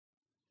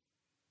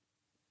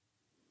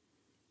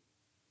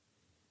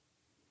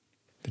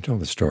to tell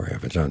the story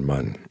of Ajahn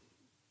Mun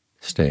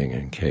staying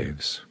in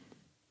caves,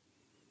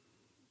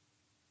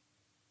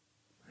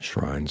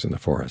 shrines in the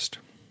forest,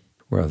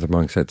 where the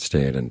monks had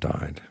stayed and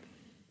died,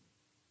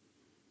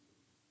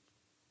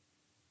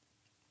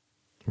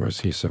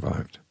 whereas he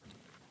survived.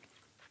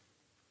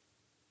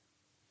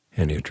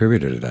 And he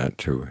attributed that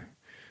to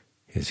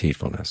his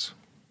heedfulness.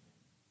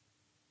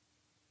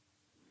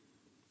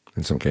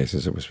 In some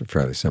cases it was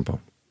fairly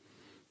simple.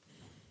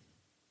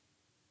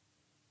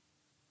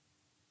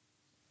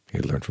 He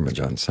learned from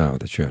Ajahn Sao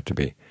that you have to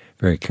be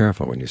very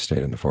careful when you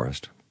stayed in the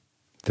forest.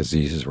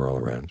 Diseases were all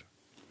around,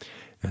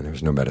 and there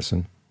was no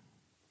medicine,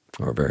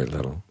 or very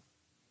little.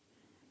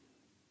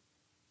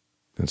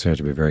 And so you had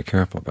to be very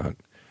careful about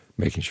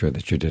making sure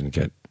that you didn't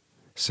get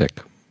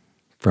sick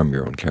from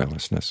your own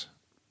carelessness.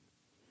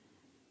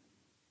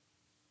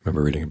 I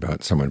remember reading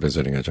about someone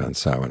visiting Ajahn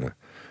Sao in a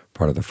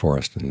part of the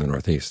forest in the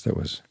northeast that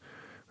was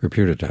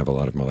reputed to have a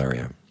lot of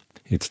malaria.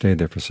 He'd stayed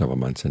there for several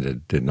months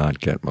and did not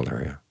get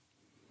malaria.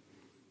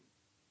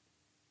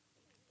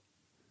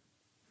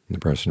 And the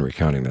person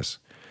recounting this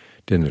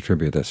didn't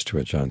attribute this to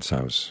Ajahn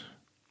Sao's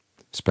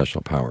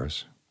special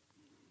powers,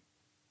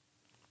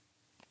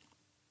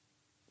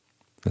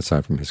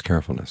 aside from his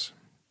carefulness,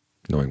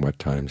 knowing what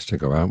times to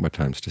go out, what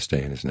times to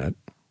stay in his net,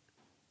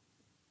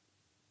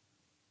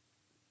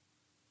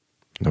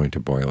 knowing to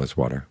boil his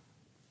water.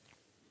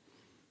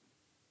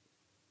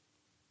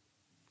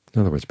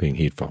 In other words, being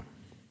heedful.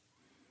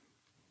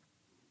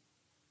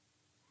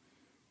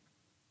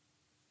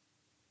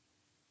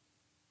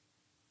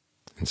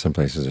 In some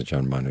places,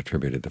 Ajahn Mun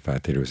attributed the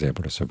fact that he was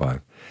able to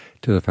survive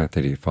to the fact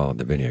that he followed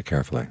the Vinaya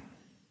carefully.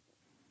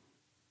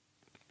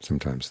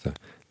 Sometimes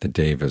the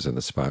devas of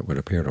the spot would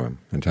appear to him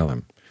and tell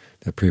him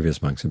that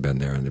previous monks had been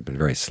there and they'd been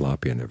very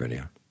sloppy in their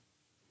Vinaya.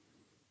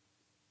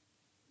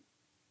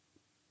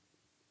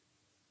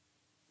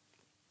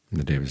 And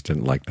the devas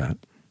didn't like that,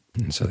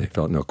 and so they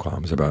felt no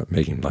qualms about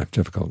making life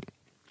difficult.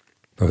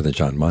 But with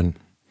Ajahn Mun,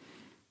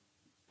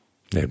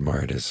 they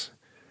admired his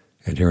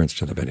adherence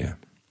to the Vinaya.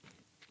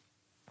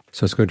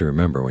 So it's good to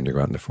remember when you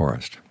go out in the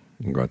forest,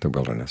 you go out in the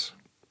wilderness,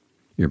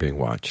 you're being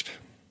watched.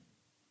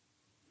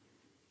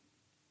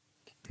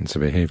 And so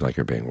behave like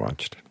you're being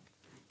watched.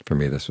 For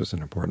me, this was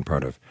an important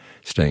part of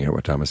staying at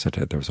Wat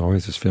Dhamma. There was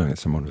always this feeling that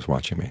someone was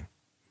watching me.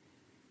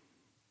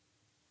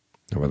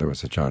 And whether it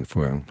was Ajahn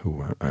Fuang,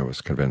 who I was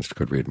convinced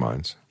could read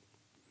minds,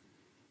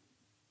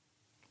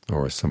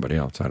 or was somebody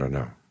else, I don't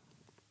know.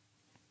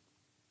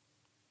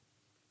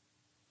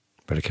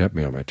 But it kept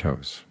me on my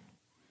toes.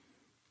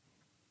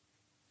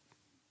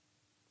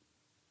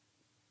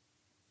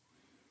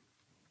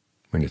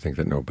 When you think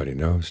that nobody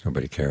knows,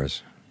 nobody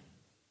cares,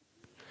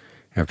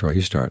 after all,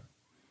 you start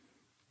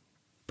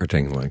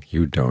pretending like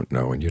you don't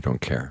know and you don't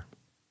care.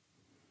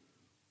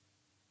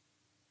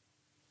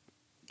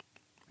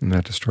 And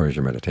that destroys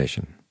your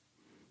meditation,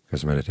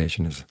 because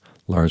meditation is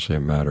largely a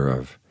matter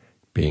of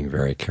being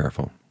very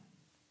careful.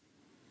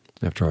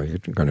 After all, you're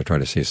going to try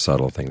to see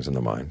subtle things in the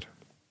mind,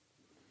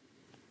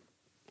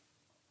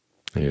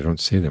 and you don't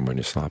see them when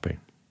you're sloppy.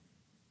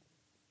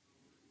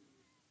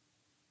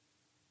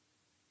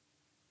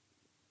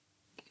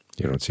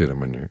 You don't see them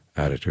when your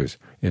attitude is,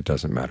 it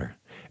doesn't matter.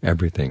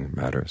 Everything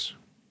matters.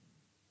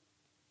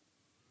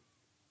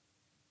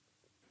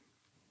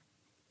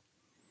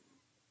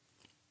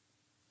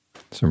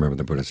 So remember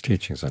the Buddha's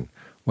teachings on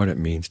what it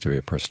means to be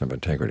a person of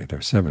integrity. There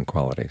are 7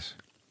 qualities,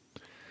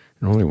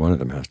 and only one of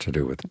them has to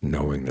do with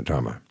knowing the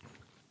Dhamma.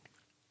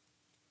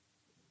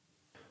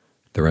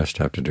 The rest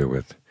have to do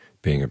with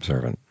being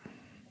observant.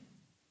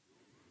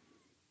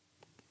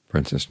 For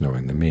instance,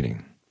 knowing the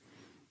meaning.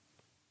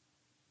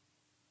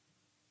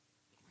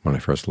 When I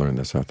first learned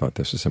this, I thought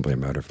this was simply a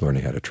matter of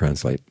learning how to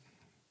translate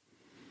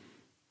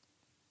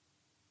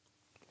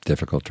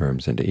difficult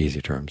terms into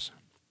easy terms.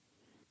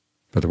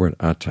 But the word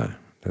atta,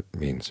 that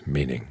means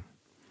meaning,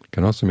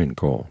 can also mean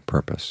goal,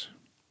 purpose.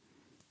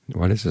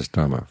 What is this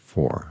Dhamma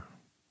for?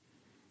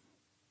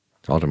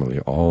 Ultimately,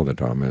 all the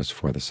Dhamma is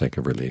for the sake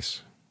of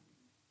release.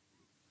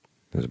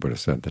 As the Buddha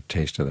said, the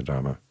taste of the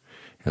Dhamma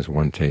has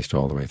one taste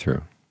all the way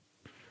through,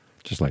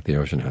 just like the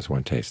ocean has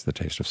one taste, the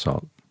taste of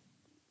salt.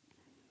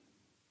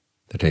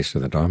 The taste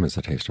of the Dhamma is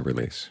the taste of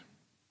release.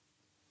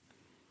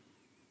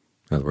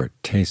 In other words,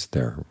 taste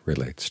there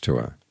relates to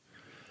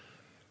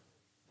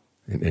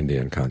an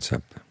Indian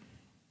concept.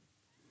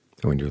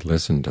 When you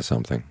listen to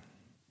something,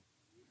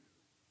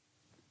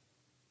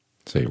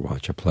 so you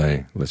watch a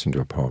play, listen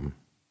to a poem,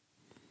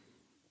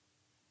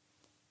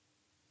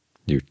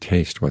 you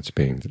taste what's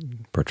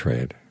being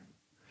portrayed.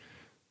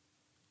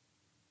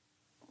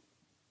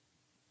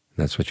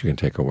 That's what you can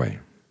take away.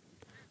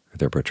 If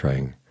they're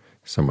portraying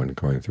someone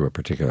going through a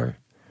particular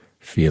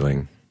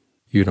feeling,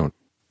 you don't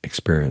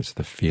experience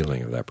the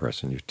feeling of that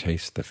person, you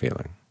taste the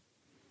feeling,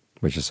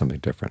 which is something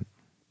different.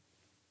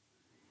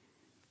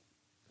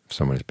 If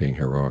someone is being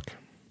heroic,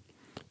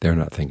 they're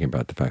not thinking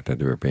about the fact that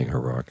they were being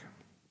heroic,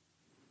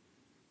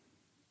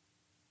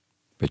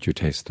 but you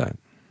taste that.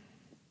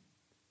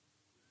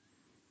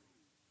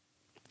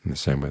 In the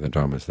same way, the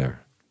Dhamma is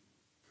there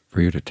for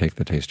you to take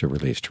the taste of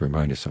release, to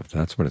remind yourself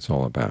that's what it's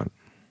all about.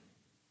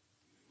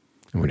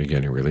 And what are you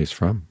getting release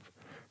from?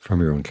 From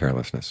your own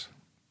carelessness.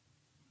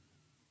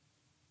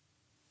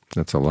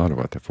 That's a lot of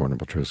what the Four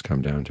Noble Truths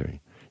come down to.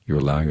 You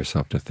allow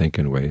yourself to think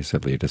in ways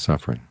that lead to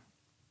suffering.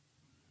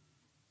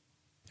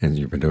 And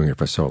you've been doing it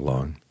for so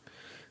long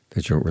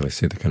that you don't really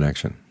see the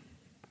connection.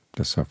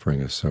 The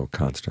suffering is so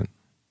constant.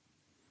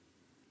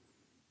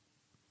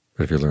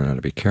 But if you learn how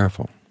to be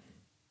careful,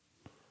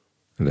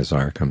 a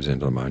desire comes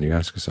into the mind, you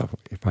ask yourself,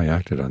 if I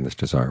acted on this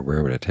desire,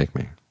 where would it take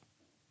me?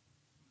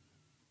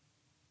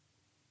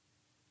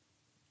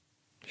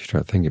 You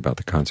start thinking about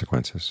the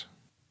consequences,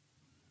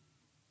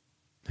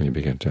 and you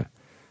begin to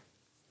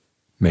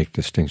make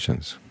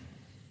distinctions.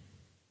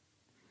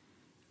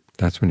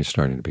 That's when you're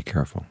starting to be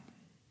careful.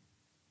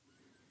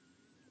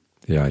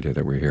 The idea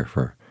that we're here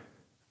for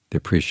the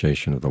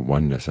appreciation of the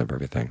oneness of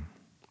everything,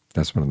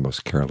 that's one of the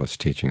most careless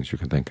teachings you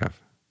can think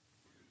of.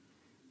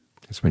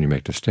 It's when you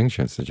make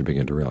distinctions that you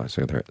begin to realize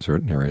that there are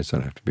certain areas that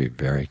I have to be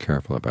very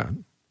careful about.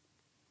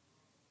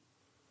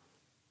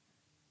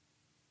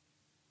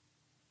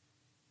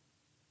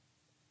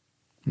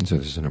 And so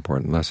this is an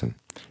important lesson.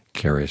 It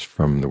carries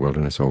from the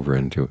wilderness over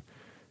into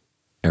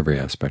every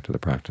aspect of the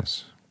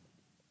practice.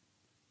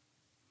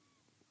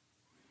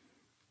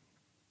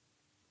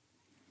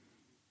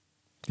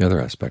 The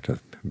other aspect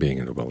of being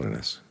in the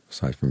wilderness,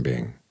 aside from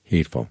being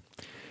heedful,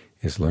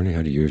 is learning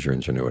how to use your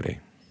ingenuity.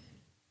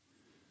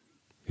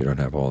 You don't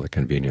have all the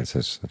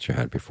conveniences that you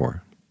had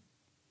before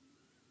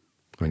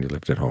when you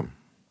lived at home.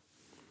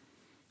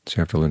 So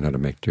you have to learn how to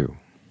make do.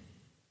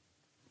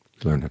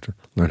 You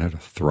learn how to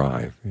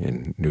thrive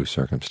in new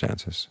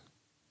circumstances.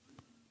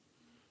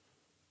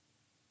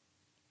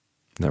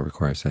 And that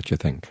requires that you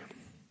think.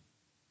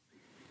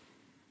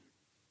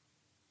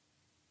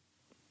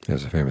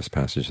 There's a famous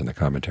passage in the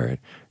commentary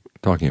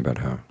talking about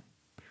how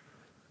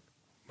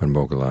when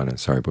Moggallana and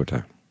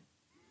Sariputta,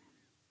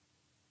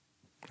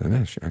 and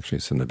actually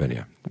it's in the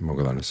Vinaya,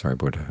 Moggallana and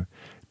Sariputta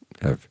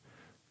have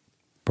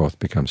both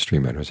become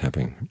stream enters,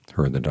 having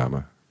heard the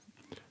Dhamma.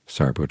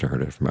 Sariputta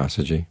heard it from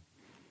Assaji,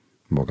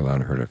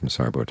 Moggallana heard it from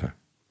Sariputta.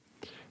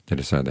 They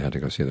decided they had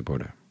to go see the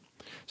Buddha.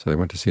 So they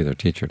went to see their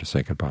teacher to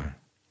say goodbye.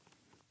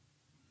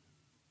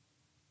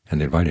 And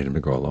they invited him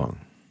to go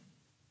along.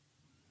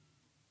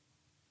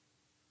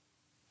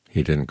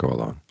 He didn't go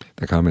along.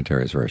 The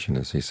commentary's version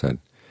is, he said,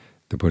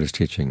 the Buddha's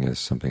teaching is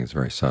something that's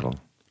very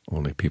subtle.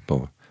 Only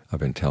people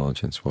of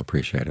intelligence will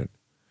appreciate it.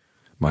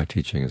 My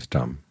teaching is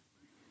dumb.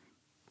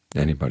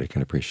 Anybody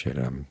can appreciate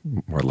it. I'm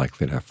more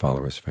likely to have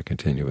followers if I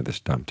continue with this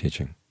dumb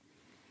teaching.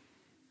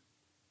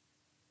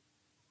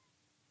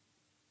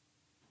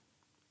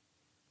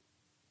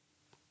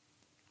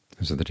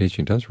 And so the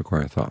teaching does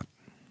require thought.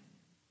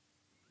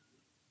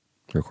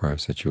 It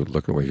requires that you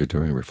look at what you're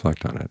doing,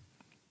 reflect on it,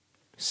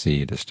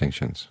 see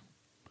distinctions.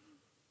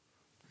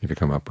 If you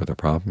come up with a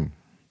problem,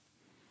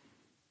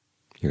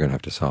 you're going to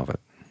have to solve it.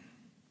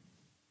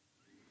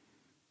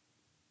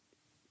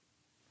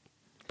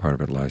 Part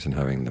of it lies in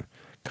having the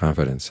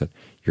confidence that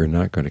you're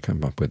not going to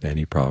come up with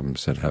any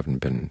problems that haven't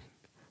been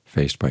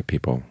faced by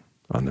people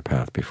on the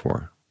path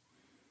before.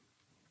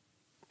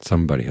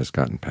 Somebody has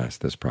gotten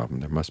past this problem.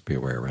 There must be a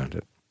way around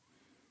it.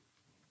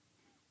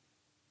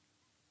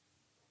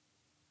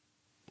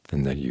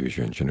 And then use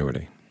your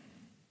ingenuity.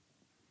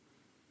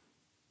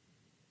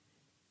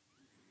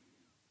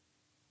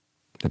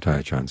 The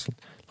Thaiyachans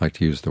like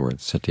to use the word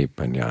sati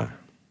panya.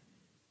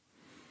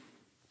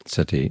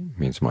 Sati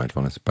means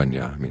mindfulness,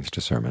 panya means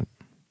discernment,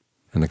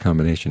 and the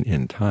combination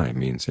in Thai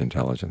means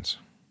intelligence.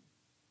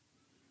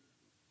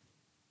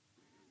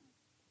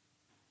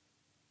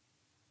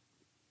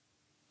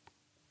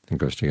 It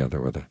goes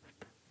together with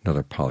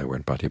another Pali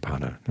word,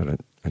 patipana, that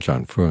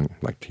Ajahn Fuang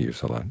liked to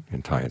use a lot.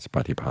 In Thai it's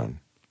patipan.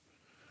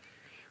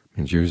 It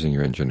means using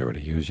your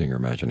ingenuity, using your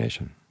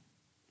imagination.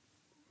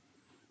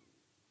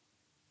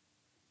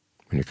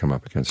 When you come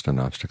up against an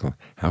obstacle,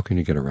 how can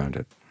you get around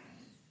it?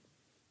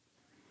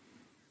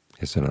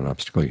 Is it an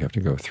obstacle you have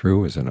to go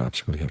through? Is it an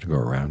obstacle you have to go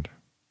around?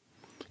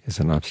 Is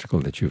it an obstacle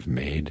that you've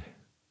made?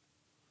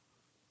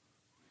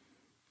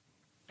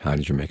 How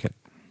did you make it?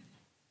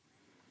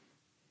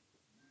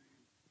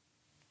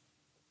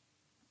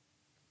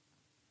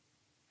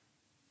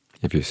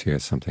 If you see it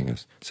as something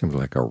as simply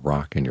like a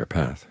rock in your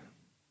path,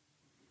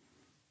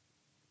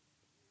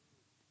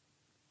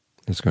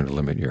 it's going to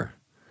limit your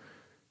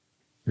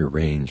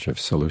range of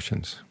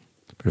solutions.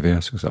 But if you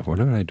ask yourself, what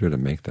did I do to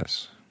make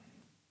this?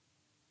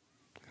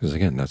 Because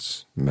again,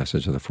 that's the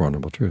message of the Four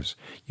Noble Truths.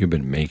 You've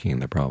been making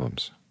the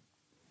problems.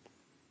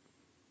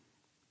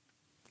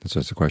 And so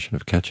it's a question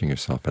of catching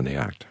yourself in the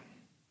act.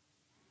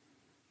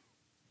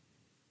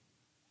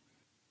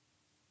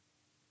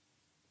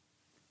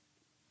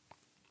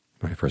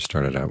 When I first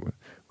started out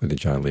with the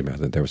John Lee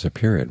method, there was a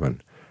period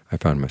when I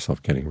found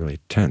myself getting really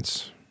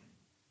tense.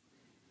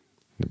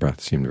 The breath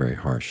seemed very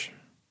harsh.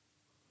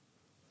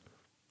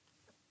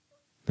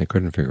 I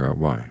couldn't figure out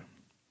why.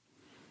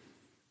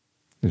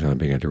 Until I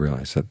began to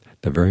realize that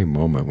the very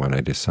moment when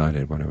I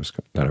decided that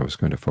I was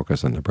going to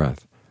focus on the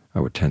breath, I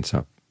would tense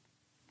up.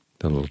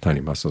 the little tiny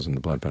muscles in the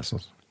blood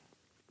vessels.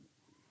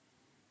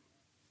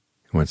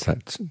 Once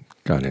that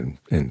got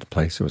into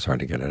place, it was hard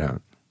to get it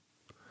out.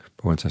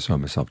 But once I saw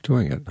myself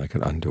doing it, I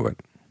could undo it,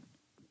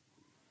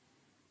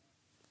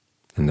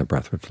 and the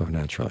breath would flow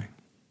naturally.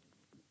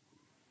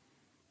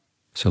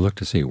 So look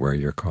to see where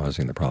you're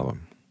causing the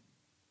problem.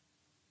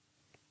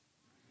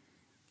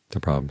 The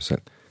problems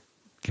that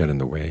get in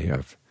the way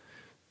of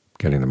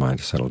getting the mind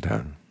to settle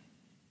down,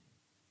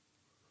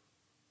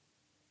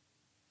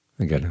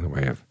 and get in the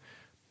way of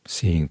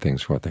seeing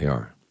things for what they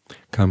are,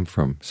 come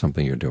from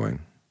something you're doing.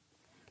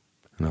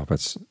 And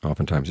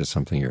oftentimes it's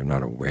something you're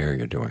not aware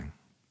you're doing,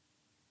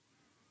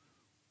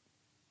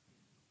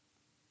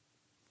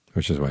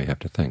 which is why you have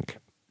to think.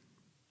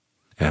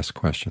 Ask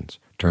questions.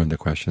 Turn the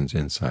questions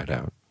inside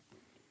out.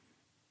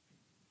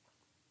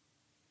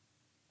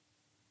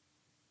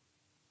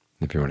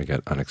 If you want to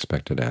get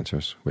unexpected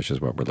answers, which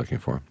is what we're looking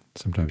for,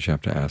 sometimes you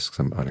have to ask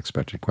some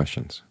unexpected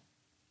questions.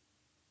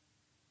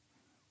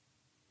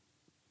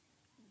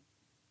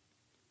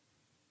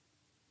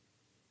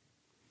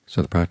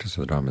 So the practice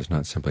of the Dhamma is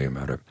not simply a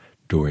matter of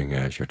doing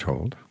as you're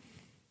told.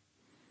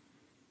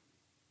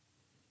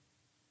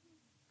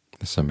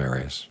 In some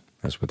areas,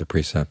 as with the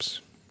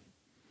precepts,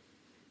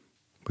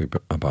 we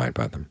abide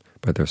by them,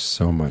 but there's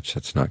so much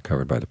that's not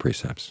covered by the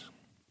precepts,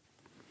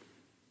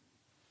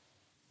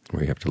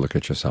 where you have to look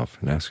at yourself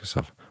and ask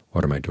yourself,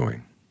 what am I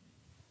doing?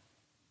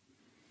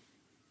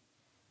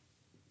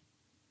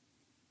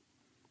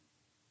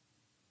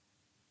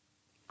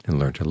 And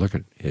learn to look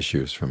at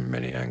issues from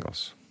many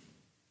angles.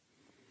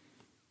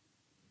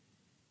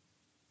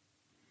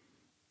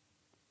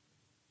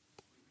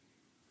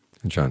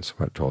 And Ajahn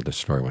Suwat told this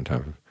story one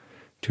time of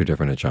two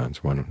different Ajahns,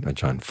 one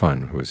Ajahn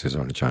Fun, who was his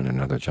own Ajahn, and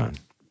another Ajahn.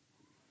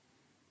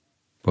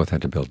 Both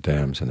had to build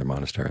dams in their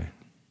monastery.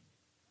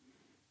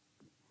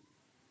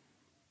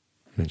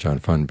 And Ajahn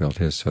Fun built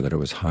his so that it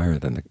was higher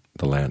than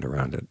the land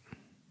around it,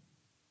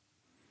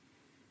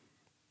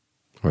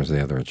 whereas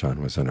the other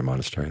Ajahn was in a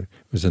monastery. It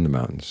was in the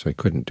mountains, so he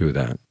couldn't do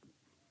that.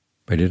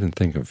 But he didn't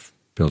think of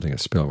building a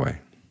spillway.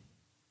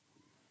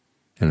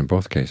 And in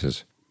both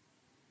cases,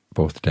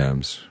 both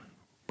dams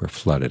were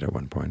flooded at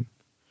one point.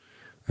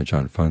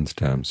 Ajahn Fun's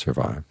dam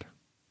survived,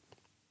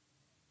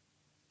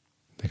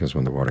 because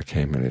when the water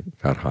came and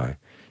it got high,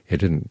 it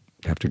didn't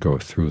have to go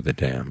through the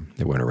dam,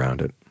 it went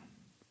around it.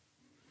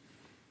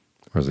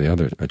 Whereas the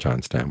other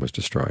Ajahn dam was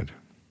destroyed.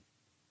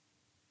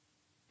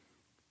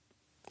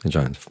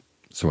 Ajahn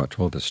Suwat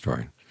told this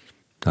story,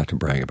 not to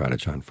brag about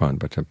Ajahn Fun,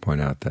 but to point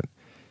out that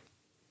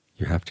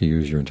you have to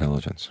use your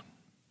intelligence.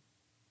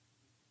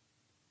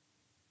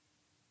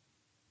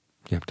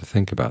 You have to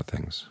think about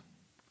things.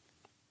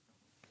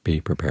 Be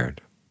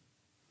prepared.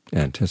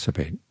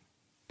 Anticipate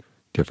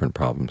different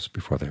problems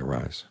before they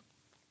arise.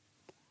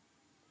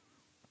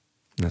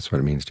 And that's what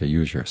it means to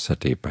use your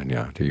sati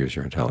panya, to use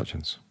your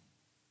intelligence.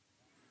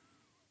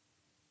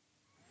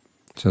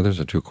 So those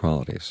are two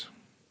qualities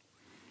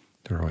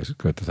that are always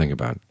good to think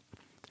about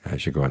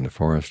as you go in the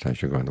forest,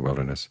 as you go in the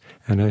wilderness,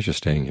 and as you're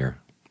staying here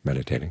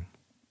meditating.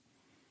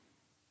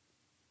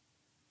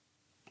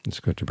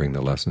 It's good to bring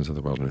the lessons of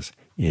the wilderness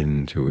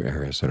into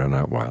areas that are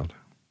not wild,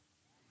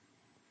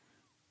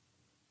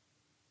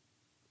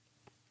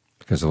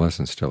 because the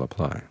lessons still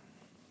apply.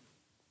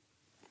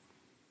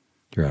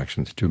 Your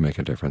actions do make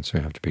a difference, so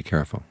you have to be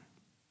careful.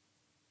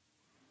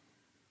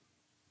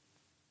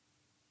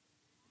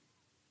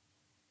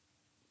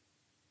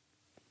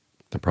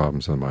 The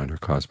problems of the mind are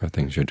caused by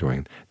things you're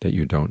doing that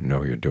you don't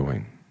know you're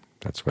doing.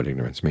 That's what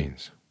ignorance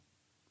means.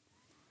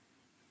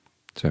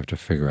 So you have to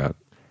figure out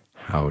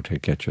how to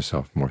get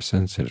yourself more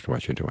sensitive to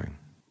what you're doing.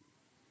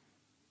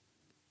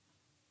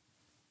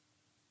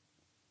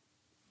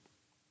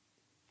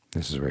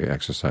 This is where you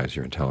exercise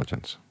your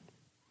intelligence.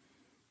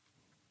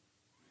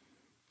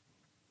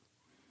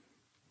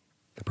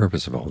 The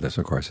purpose of all this,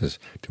 of course, is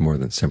to more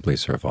than simply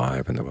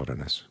survive in the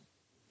wilderness.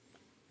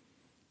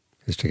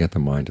 It's to get the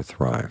mind to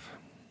thrive.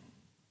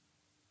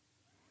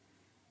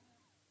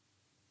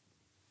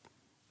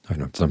 I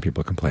know some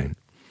people complain,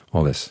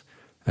 all this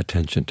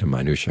attention to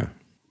minutiae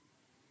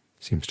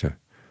seems to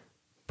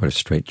put a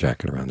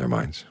straitjacket around their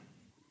minds.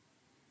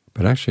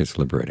 But actually it's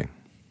liberating.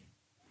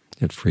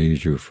 It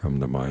frees you from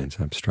the mind's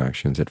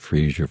abstractions. It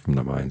frees you from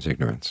the mind's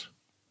ignorance.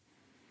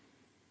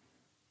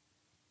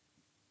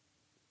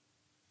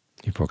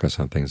 You focus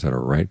on things that are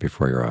right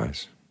before your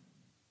eyes,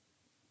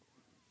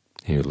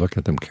 and you look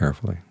at them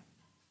carefully.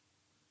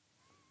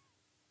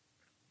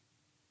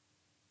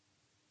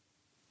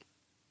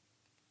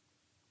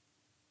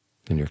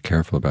 And you're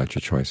careful about your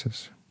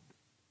choices.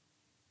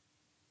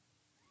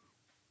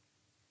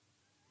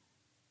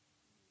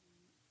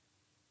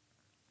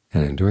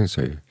 And in doing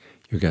so,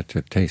 you get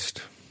to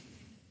taste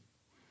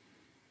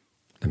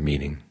the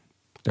meaning,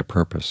 the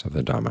purpose of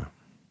the Dhamma.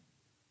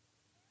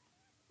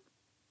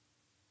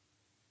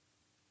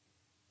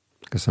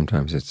 Because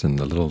sometimes it's in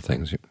the little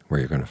things where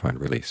you're going to find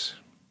release.